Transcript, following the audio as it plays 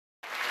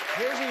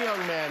Here's a young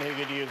man who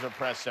could use a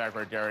press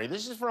secretary.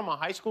 This is from a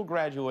high school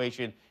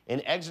graduation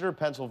in Exeter,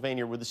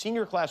 Pennsylvania, where the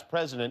senior class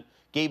president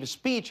gave a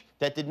speech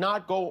that did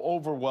not go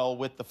over well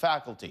with the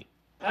faculty.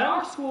 At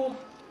our school,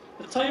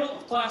 the title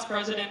of class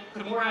president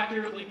could more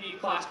accurately be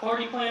class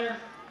party planner,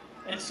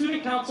 and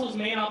student council's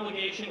main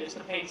obligation is to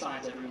paint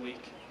signs every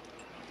week.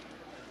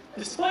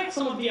 Despite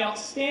some of the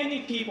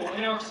outstanding people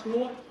in our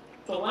school,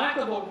 the lack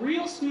of a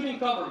real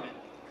student government,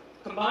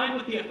 combined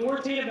with the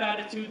authoritative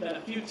attitude that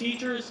a few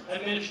teachers,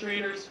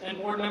 administrators, and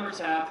board members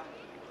have,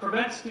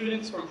 prevents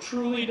students from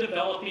truly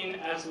developing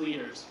as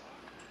leaders.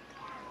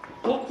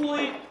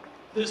 Hopefully,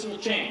 this will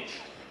change.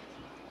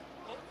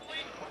 Hopefully,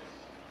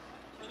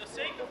 for the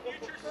sake of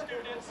future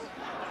students,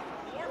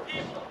 more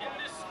people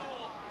in this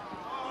school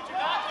who do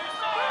not do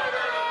so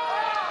already.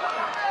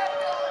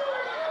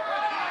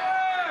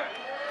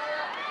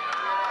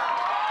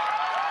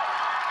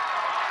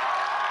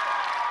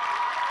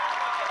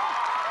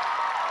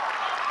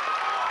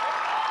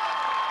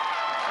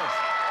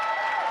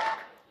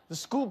 The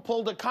school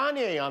pulled a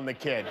Kanye on the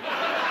kid.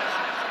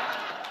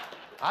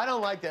 I don't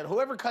like that.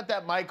 Whoever cut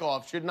that mic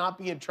off should not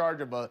be in charge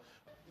of a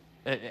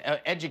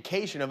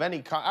education of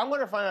any kind. I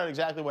want to find out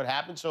exactly what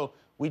happened. So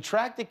we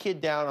tracked the kid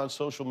down on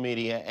social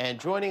media, and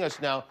joining us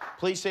now,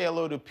 please say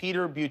hello to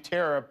Peter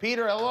Butera.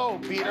 Peter, hello,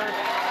 Peter. How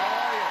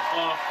are you?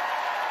 Hello.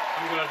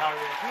 I'm good. How are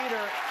you?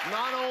 Peter,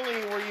 not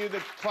only were you the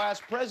class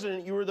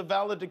president, you were the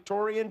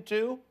valedictorian,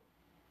 too?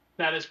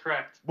 That is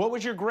correct. What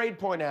was your grade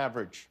point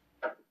average?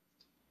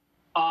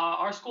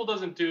 Our school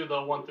doesn't do the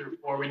 1 through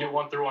 4. We do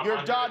 1 through 100.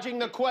 You're dodging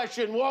the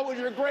question. What was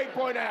your grade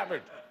point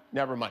average?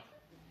 Never mind.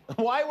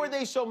 Why were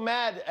they so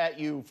mad at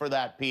you for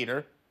that,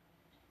 Peter?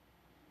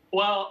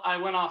 Well, I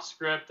went off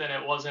script, and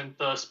it wasn't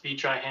the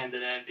speech I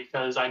handed in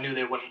because I knew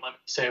they wouldn't let me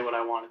say what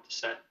I wanted to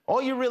say.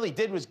 All you really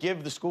did was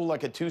give the school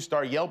like a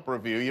 2-star Yelp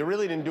review. You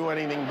really didn't do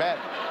anything bad.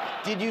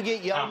 Did you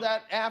get yelled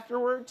at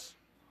afterwards?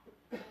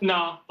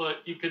 No, but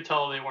you could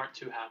tell they weren't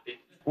too happy.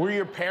 Were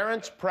your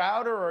parents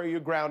proud, or are you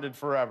grounded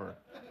forever?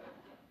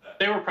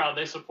 They were proud.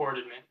 They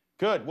supported me.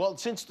 Good. Well,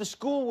 since the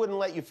school wouldn't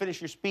let you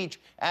finish your speech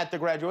at the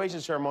graduation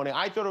ceremony,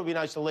 I thought it would be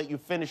nice to let you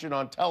finish it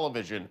on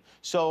television.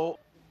 So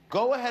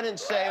go ahead and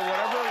say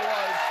whatever it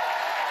was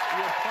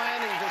you're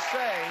planning to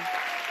say.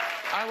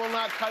 I will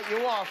not cut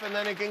you off, and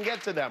then it can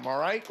get to them, all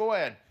right? Go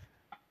ahead.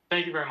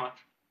 Thank you very much.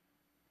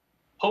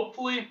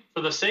 Hopefully,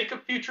 for the sake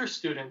of future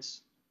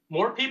students,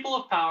 more people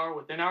of power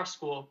within our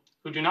school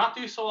who do not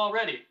do so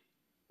already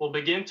will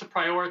begin to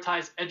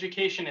prioritize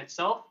education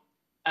itself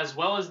as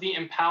well as the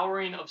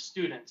empowering of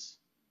students.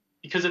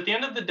 Because at the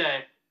end of the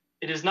day,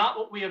 it is not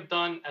what we have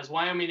done as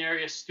Wyoming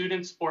area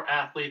students or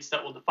athletes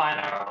that will define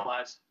our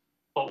lives,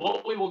 but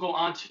what we will go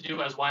on to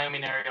do as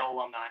Wyoming area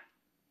alumni.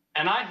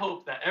 And I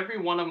hope that every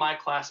one of my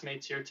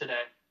classmates here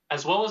today,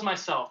 as well as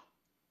myself,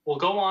 will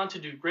go on to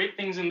do great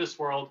things in this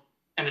world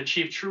and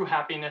achieve true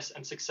happiness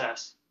and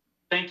success.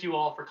 Thank you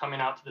all for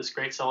coming out to this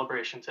great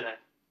celebration today.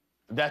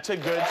 That's a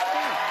good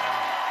speech.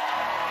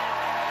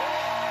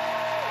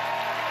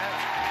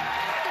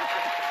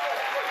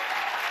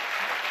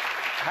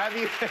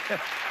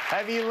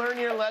 Have you learned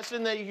your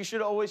lesson that you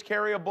should always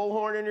carry a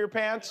bullhorn in your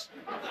pants?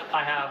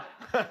 I have.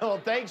 Well,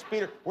 thanks,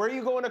 Peter. Where are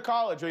you going to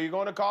college? Are you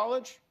going to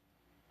college?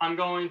 I'm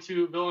going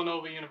to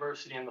Villanova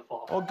University in the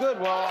fall. Oh, good.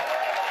 Well,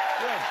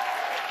 good.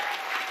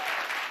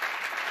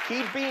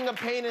 Keep being a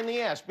pain in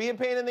the ass. Be a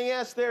pain in the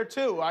ass there,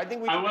 too. I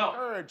think we can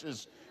encourage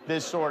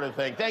this sort of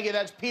thing. Thank you.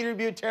 That's Peter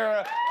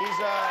Butera. He's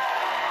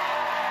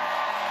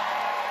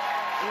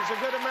a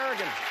good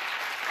American.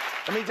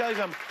 Let me tell you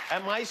something.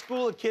 At my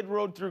school, a kid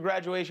rode through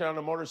graduation on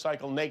a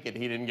motorcycle naked.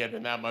 He didn't get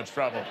in that much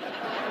trouble.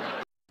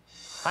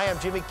 Hi, I'm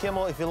Jimmy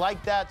Kimmel. If you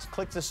like that,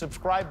 click the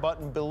subscribe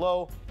button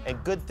below,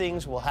 and good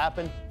things will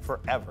happen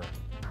forever.